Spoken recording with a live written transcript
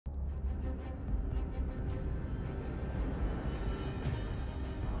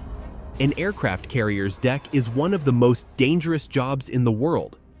An aircraft carrier's deck is one of the most dangerous jobs in the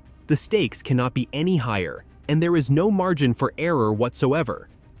world. The stakes cannot be any higher, and there is no margin for error whatsoever.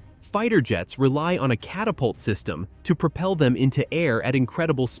 Fighter jets rely on a catapult system to propel them into air at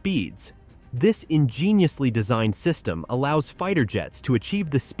incredible speeds. This ingeniously designed system allows fighter jets to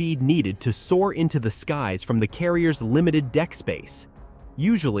achieve the speed needed to soar into the skies from the carrier's limited deck space.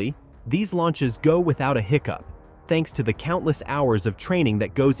 Usually, these launches go without a hiccup, thanks to the countless hours of training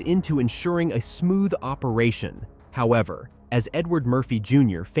that goes into ensuring a smooth operation. However, as Edward Murphy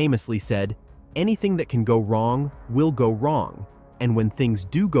Jr. famously said, anything that can go wrong will go wrong, and when things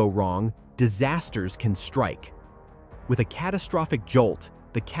do go wrong, disasters can strike. With a catastrophic jolt,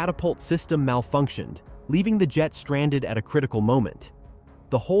 the catapult system malfunctioned, leaving the jet stranded at a critical moment.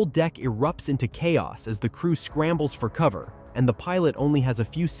 The whole deck erupts into chaos as the crew scrambles for cover, and the pilot only has a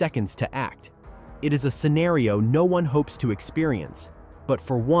few seconds to act. It is a scenario no one hopes to experience, but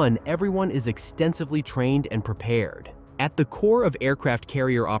for one, everyone is extensively trained and prepared. At the core of aircraft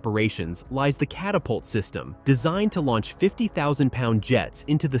carrier operations lies the catapult system, designed to launch 50,000-pound jets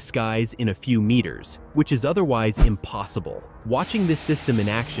into the skies in a few meters, which is otherwise impossible. Watching this system in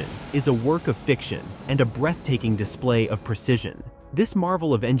action is a work of fiction and a breathtaking display of precision. This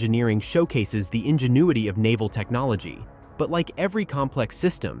marvel of engineering showcases the ingenuity of naval technology. But like every complex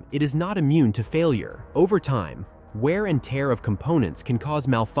system, it is not immune to failure. Over time, wear and tear of components can cause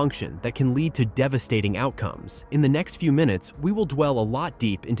malfunction that can lead to devastating outcomes. In the next few minutes, we will dwell a lot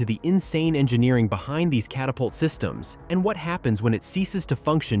deep into the insane engineering behind these catapult systems and what happens when it ceases to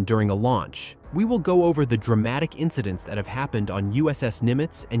function during a launch. We will go over the dramatic incidents that have happened on USS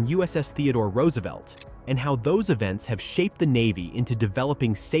Nimitz and USS Theodore Roosevelt, and how those events have shaped the Navy into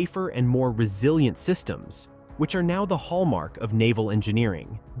developing safer and more resilient systems, which are now the hallmark of naval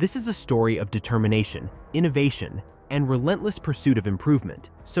engineering. This is a story of determination, innovation, and relentless pursuit of improvement,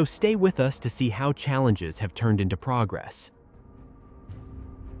 so stay with us to see how challenges have turned into progress.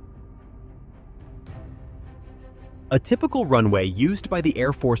 A typical runway used by the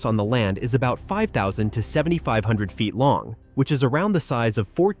Air Force on the land is about 5,000 to 7,500 feet long, which is around the size of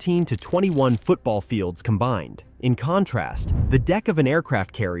 14 to 21 football fields combined. In contrast, the deck of an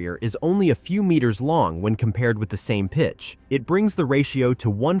aircraft carrier is only a few meters long when compared with the same pitch. It brings the ratio to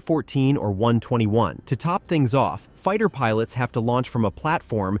 114 or 121. To top things off, fighter pilots have to launch from a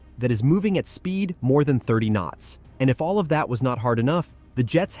platform that is moving at speed more than 30 knots. And if all of that was not hard enough, the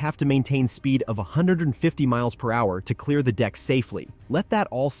jets have to maintain speed of 150 miles per hour to clear the deck safely. Let that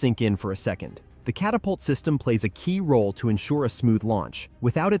all sink in for a second. The catapult system plays a key role to ensure a smooth launch.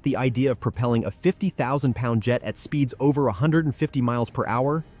 Without it, the idea of propelling a 50,000-pound jet at speeds over 150 miles per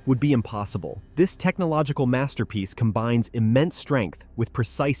hour would be impossible. This technological masterpiece combines immense strength with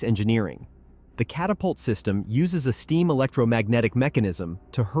precise engineering. The catapult system uses a steam electromagnetic mechanism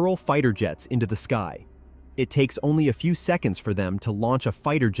to hurl fighter jets into the sky. It takes only a few seconds for them to launch a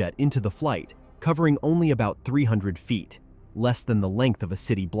fighter jet into the flight, covering only about 300 feet, less than the length of a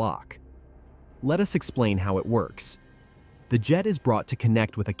city block. Let us explain how it works. The jet is brought to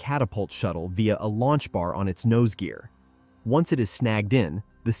connect with a catapult shuttle via a launch bar on its nose gear. Once it is snagged in,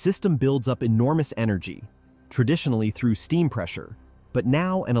 the system builds up enormous energy, traditionally through steam pressure, but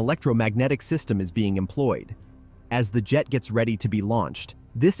now an electromagnetic system is being employed. As the jet gets ready to be launched,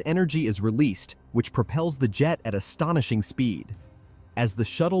 this energy is released, which propels the jet at astonishing speed. As the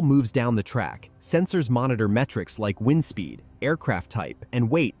shuttle moves down the track, sensors monitor metrics like wind speed, aircraft type, and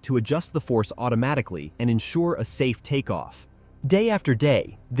weight to adjust the force automatically and ensure a safe takeoff. Day after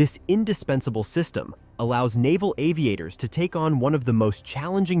day, this indispensable system allows naval aviators to take on one of the most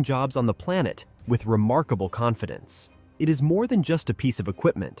challenging jobs on the planet with remarkable confidence. It is more than just a piece of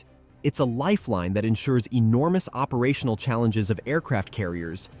equipment. It's a lifeline that ensures enormous operational challenges of aircraft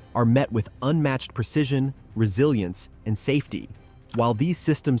carriers are met with unmatched precision, resilience, and safety. While these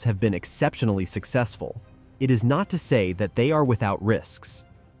systems have been exceptionally successful, it is not to say that they are without risks.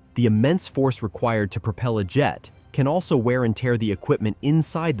 The immense force required to propel a jet can also wear and tear the equipment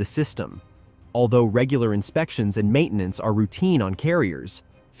inside the system. Although regular inspections and maintenance are routine on carriers,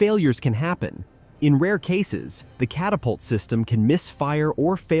 failures can happen. In rare cases, the catapult system can misfire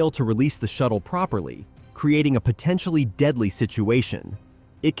or fail to release the shuttle properly, creating a potentially deadly situation.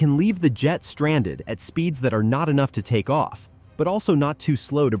 It can leave the jet stranded at speeds that are not enough to take off, but also not too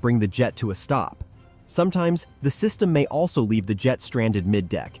slow to bring the jet to a stop. Sometimes, the system may also leave the jet stranded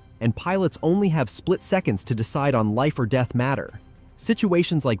mid-deck, and pilots only have split seconds to decide on life or death matter.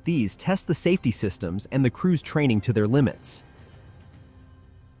 Situations like these test the safety systems and the crew's training to their limits.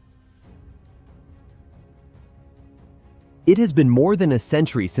 It has been more than a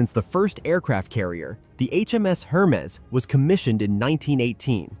century since the first aircraft carrier, the HMS Hermes, was commissioned in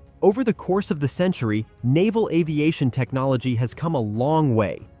 1918. Over the course of the century, naval aviation technology has come a long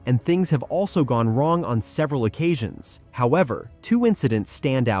way, and things have also gone wrong on several occasions. However, two incidents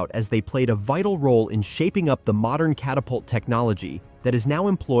stand out as they played a vital role in shaping up the modern catapult technology that is now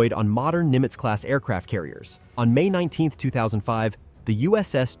employed on modern Nimitz-class aircraft carriers. On May 19, 2005, the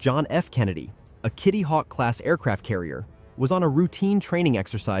USS John F. Kennedy, a Kitty Hawk-class aircraft carrier, was on a routine training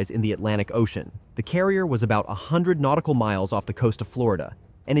exercise in the Atlantic Ocean. The carrier was about 100 nautical miles off the coast of Florida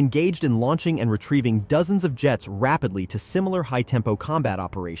and engaged in launching and retrieving dozens of jets rapidly to similar high-tempo combat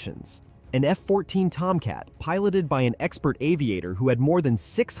operations. An F-14 Tomcat, piloted by an expert aviator who had more than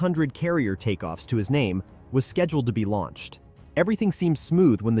 600 carrier takeoffs to his name, was scheduled to be launched. Everything seemed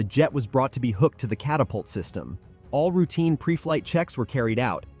smooth when the jet was brought to be hooked to the catapult system. All routine pre-flight checks were carried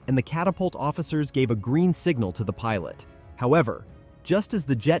out, and the catapult officers gave a green signal to the pilot. However, just as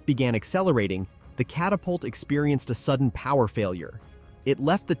the jet began accelerating, the catapult experienced a sudden power failure. It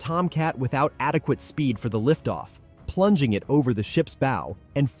left the Tomcat without adequate speed for the liftoff, plunging it over the ship's bow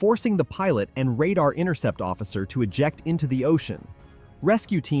and forcing the pilot and radar intercept officer to eject into the ocean.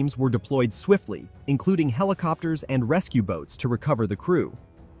 Rescue teams were deployed swiftly, including helicopters and rescue boats to recover the crew.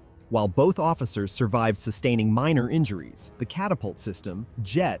 While both officers survived sustaining minor injuries, the catapult system,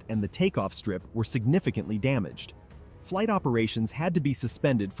 jet, and the takeoff strip were significantly damaged. Flight operations had to be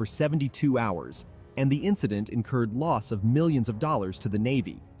suspended for 72 hours, and the incident incurred loss of millions of dollars to the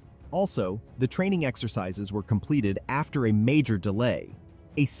Navy. Also, the training exercises were completed after a major delay.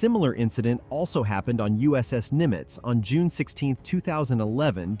 A similar incident also happened on USS Nimitz on June 16,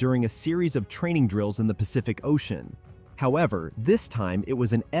 2011 during a series of training drills in the Pacific Ocean. However, this time it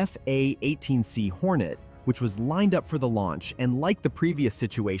was an FA-18C Hornet, which was lined up for the launch, and like the previous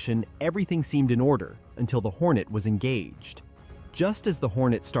situation, everything seemed in order until the Hornet was engaged. Just as the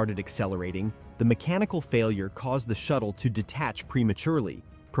Hornet started accelerating, the mechanical failure caused the shuttle to detach prematurely,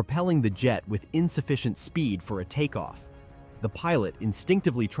 propelling the jet with insufficient speed for a takeoff. The pilot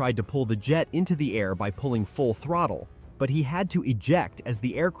instinctively tried to pull the jet into the air by pulling full throttle, but he had to eject as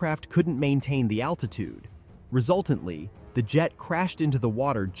the aircraft couldn't maintain the altitude. Resultantly, the jet crashed into the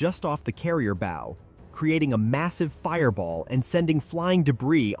water just off the carrier bow, creating a massive fireball and sending flying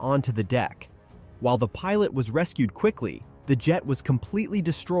debris onto the deck. While the pilot was rescued quickly, the jet was completely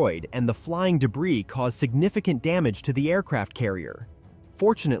destroyed and the flying debris caused significant damage to the aircraft carrier.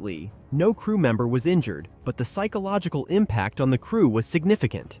 Fortunately, no crew member was injured, but the psychological impact on the crew was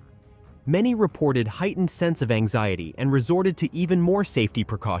significant. Many reported heightened sense of anxiety and resorted to even more safety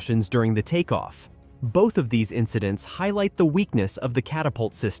precautions during the takeoff. Both of these incidents highlight the weakness of the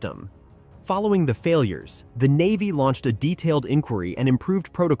catapult system. Following the failures, the Navy launched a detailed inquiry and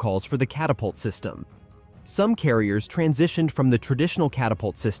improved protocols for the catapult system. Some carriers transitioned from the traditional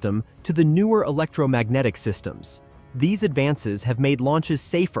catapult system to the newer electromagnetic systems. These advances have made launches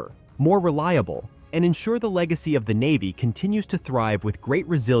safer, more reliable, and ensure the legacy of the Navy continues to thrive with great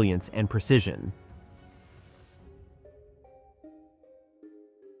resilience and precision.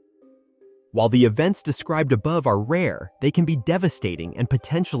 While the events described above are rare, they can be devastating and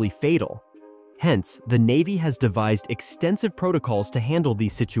potentially fatal. Hence, the Navy has devised extensive protocols to handle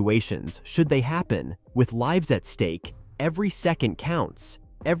these situations should they happen. With lives at stake, every second counts.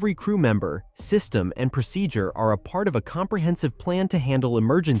 Every crew member, system, and procedure are a part of a comprehensive plan to handle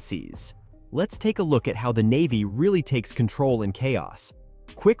emergencies. Let's take a look at how the Navy really takes control in chaos.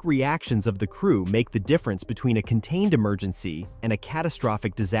 Quick reactions of the crew make the difference between a contained emergency and a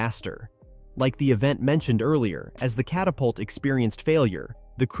catastrophic disaster. Like the event mentioned earlier, as the catapult experienced failure,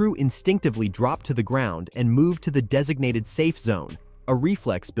 the crew instinctively dropped to the ground and moved to the designated safe zone, a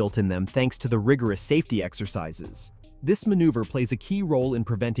reflex built in them thanks to the rigorous safety exercises. This maneuver plays a key role in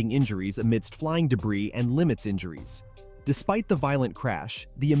preventing injuries amidst flying debris and limits injuries. Despite the violent crash,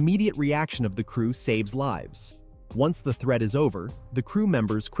 the immediate reaction of the crew saves lives. Once the threat is over, the crew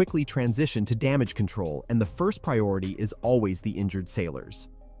members quickly transition to damage control, and the first priority is always the injured sailors.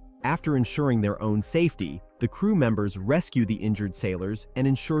 After ensuring their own safety, the crew members rescue the injured sailors and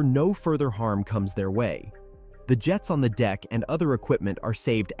ensure no further harm comes their way. The jets on the deck and other equipment are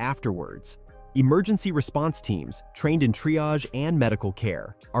saved afterwards. Emergency response teams, trained in triage and medical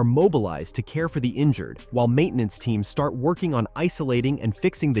care, are mobilized to care for the injured, while maintenance teams start working on isolating and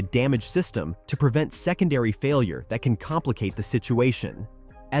fixing the damaged system to prevent secondary failure that can complicate the situation.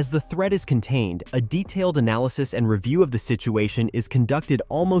 As the threat is contained, a detailed analysis and review of the situation is conducted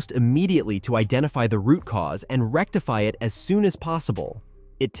almost immediately to identify the root cause and rectify it as soon as possible.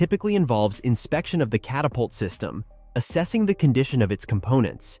 It typically involves inspection of the catapult system, assessing the condition of its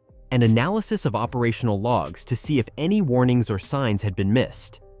components, and analysis of operational logs to see if any warnings or signs had been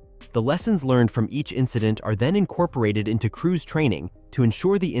missed. The lessons learned from each incident are then incorporated into crew's training to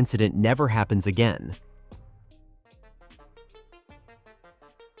ensure the incident never happens again.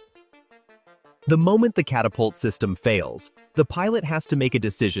 The moment the catapult system fails, the pilot has to make a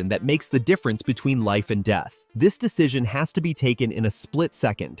decision that makes the difference between life and death. This decision has to be taken in a split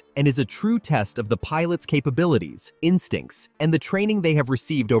second and is a true test of the pilot's capabilities, instincts, and the training they have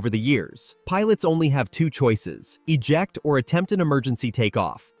received over the years. Pilots only have two choices: eject or attempt an emergency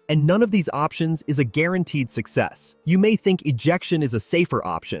takeoff. And none of these options is a guaranteed success. You may think ejection is a safer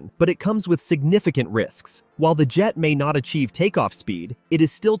option, but it comes with significant risks. While the jet may not achieve takeoff speed, it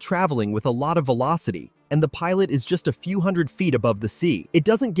is still traveling with a lot of velocity, and the pilot is just a few hundred feet above the sea. It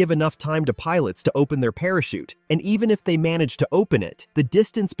doesn't give enough time to pilots to open their parachute, and even if they manage to open it, the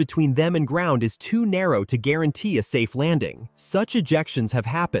distance between them and ground is too narrow to guarantee a safe landing. Such ejections have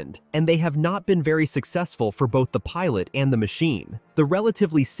happened, and they have not been very successful for both the pilot and the machine. The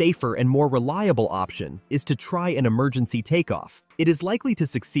relatively safer and more reliable option is to try an emergency takeoff. It is likely to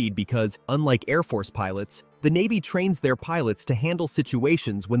succeed because, unlike Air Force pilots, the Navy trains their pilots to handle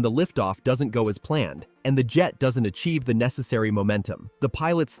situations when the liftoff doesn't go as planned and the jet doesn't achieve the necessary momentum. The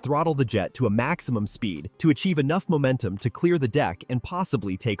pilots throttle the jet to a maximum speed to achieve enough momentum to clear the deck and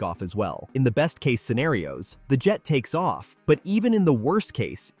possibly take off as well. In the best-case scenarios, the jet takes off, but even in the worst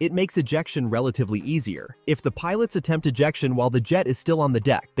case, it makes ejection relatively easier. If the pilots attempt ejection while the jet is still on the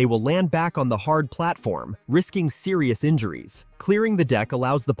deck, they will land back on the hard platform, risking serious injuries. Clearing the deck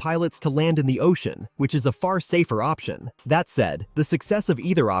allows the pilots to land in the ocean, which is a far safer option. That said, the success of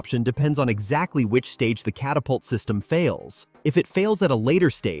either option depends on exactly which stage the catapult system fails. If it fails at a later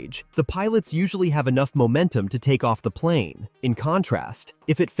stage, the pilots usually have enough momentum to take off the plane. In contrast,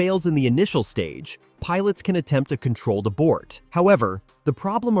 if it fails in the initial stage, pilots can attempt a controlled abort. However, the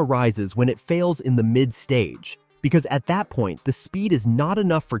problem arises when it fails in the mid-stage, because at that point, the speed is not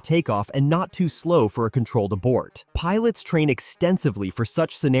enough for takeoff and not too slow for a controlled abort. Pilots train extensively for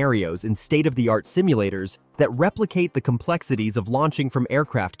such scenarios in state-of-the-art simulators that replicate the complexities of launching from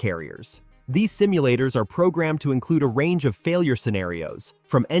aircraft carriers. These simulators are programmed to include a range of failure scenarios,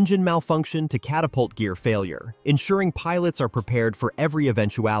 from engine malfunction to catapult gear failure, ensuring pilots are prepared for every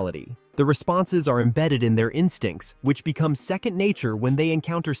eventuality. The responses are embedded in their instincts, which become second nature when they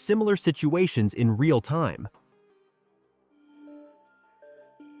encounter similar situations in real time.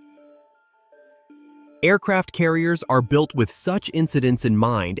 Aircraft carriers are built with such incidents in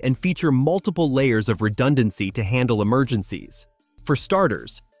mind and feature multiple layers of redundancy to handle emergencies. For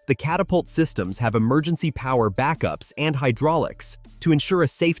starters, the catapult systems have emergency power backups and hydraulics to ensure a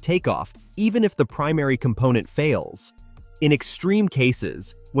safe takeoff, even if the primary component fails. In extreme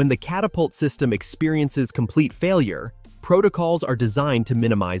cases, when the catapult system experiences complete failure, protocols are designed to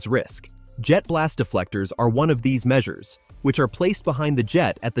minimize risk. Jet blast deflectors are one of these measures, which are placed behind the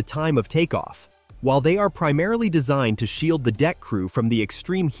jet at the time of takeoff. While they are primarily designed to shield the deck crew from the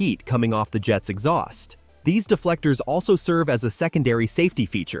extreme heat coming off the jet's exhaust, these deflectors also serve as a secondary safety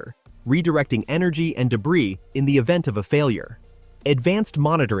feature, redirecting energy and debris in the event of a failure. Advanced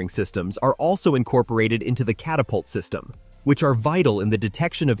monitoring systems are also incorporated into the catapult system, which are vital in the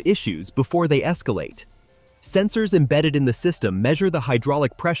detection of issues before they escalate. Sensors embedded in the system measure the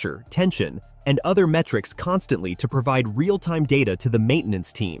hydraulic pressure, tension, and other metrics constantly to provide real-time data to the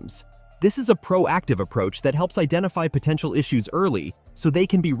maintenance teams. This is a proactive approach that helps identify potential issues early so they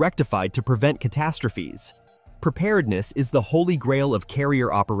can be rectified to prevent catastrophes. Preparedness is the holy grail of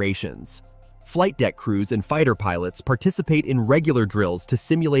carrier operations. Flight deck crews and fighter pilots participate in regular drills to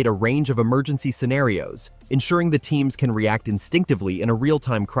simulate a range of emergency scenarios, ensuring the teams can react instinctively in a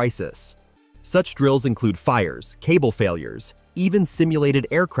real-time crisis. Such drills include fires, cable failures, even simulated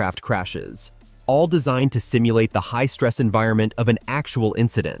aircraft crashes, all designed to simulate the high-stress environment of an actual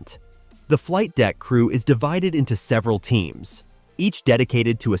incident. The flight deck crew is divided into several teams, each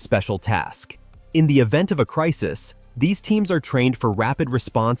dedicated to a special task. In the event of a crisis, these teams are trained for rapid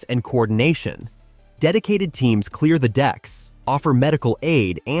response and coordination. Dedicated teams clear the decks, offer medical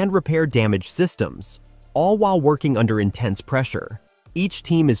aid, and repair damaged systems, all while working under intense pressure. Each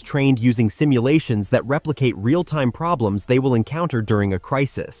team is trained using simulations that replicate real-time problems they will encounter during a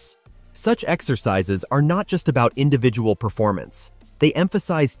crisis. Such exercises are not just about individual performance. They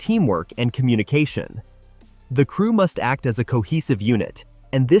emphasize teamwork and communication. The crew must act as a cohesive unit,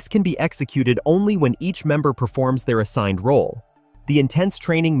 and this can be executed only when each member performs their assigned role. The intense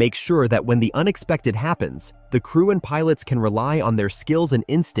training makes sure that when the unexpected happens, the crew and pilots can rely on their skills and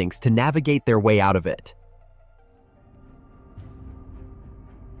instincts to navigate their way out of it.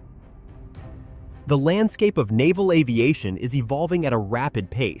 The landscape of naval aviation is evolving at a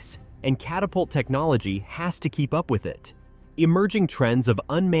rapid pace, and catapult technology has to keep up with it. Emerging trends of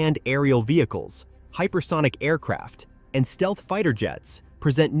unmanned aerial vehicles, hypersonic aircraft, and stealth fighter jets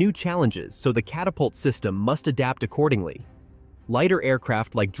present new challenges, so the Catapult system must adapt accordingly. Lighter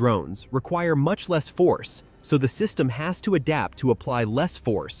aircraft like drones require much less force, so the system has to adapt to apply less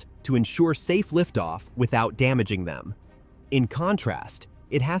force to ensure safe liftoff without damaging them. In contrast,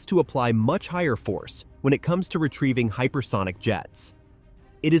 it has to apply much higher force when it comes to retrieving hypersonic jets.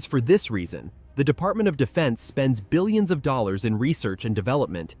 It is for this reason the Department of Defense spends billions of dollars in research and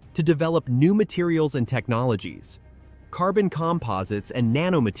development to develop new materials and technologies. Carbon composites and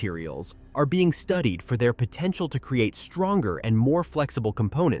nanomaterials are being studied for their potential to create stronger and more flexible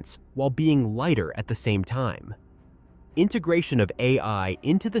components while being lighter at the same time. Integration of AI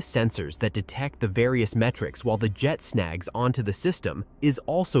into the sensors that detect the various metrics while the jet snags onto the system is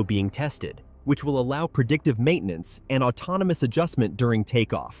also being tested, which will allow predictive maintenance and autonomous adjustment during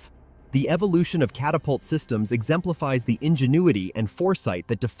takeoff. The evolution of Catapult systems exemplifies the ingenuity and foresight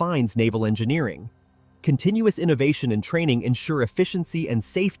that defines naval engineering. Continuous innovation and training ensure efficiency and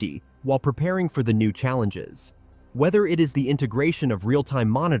safety while preparing for the new challenges. Whether it is the integration of real-time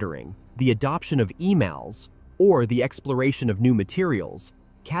monitoring, the adoption of emails, or the exploration of new materials,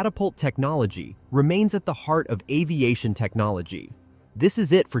 Catapult technology remains at the heart of aviation technology. This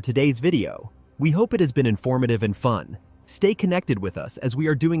is it for today's video. We hope it has been informative and fun. Stay connected with us as we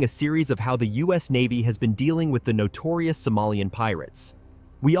are doing a series of how the US Navy has been dealing with the notorious Somalian pirates.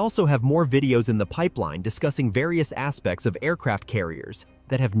 We also have more videos in the pipeline discussing various aspects of aircraft carriers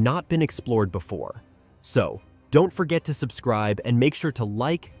that have not been explored before. So, don't forget to subscribe and make sure to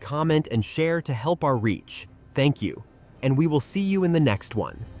like, comment, and share to help our reach. Thank you, and we will see you in the next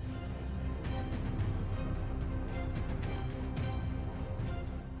one.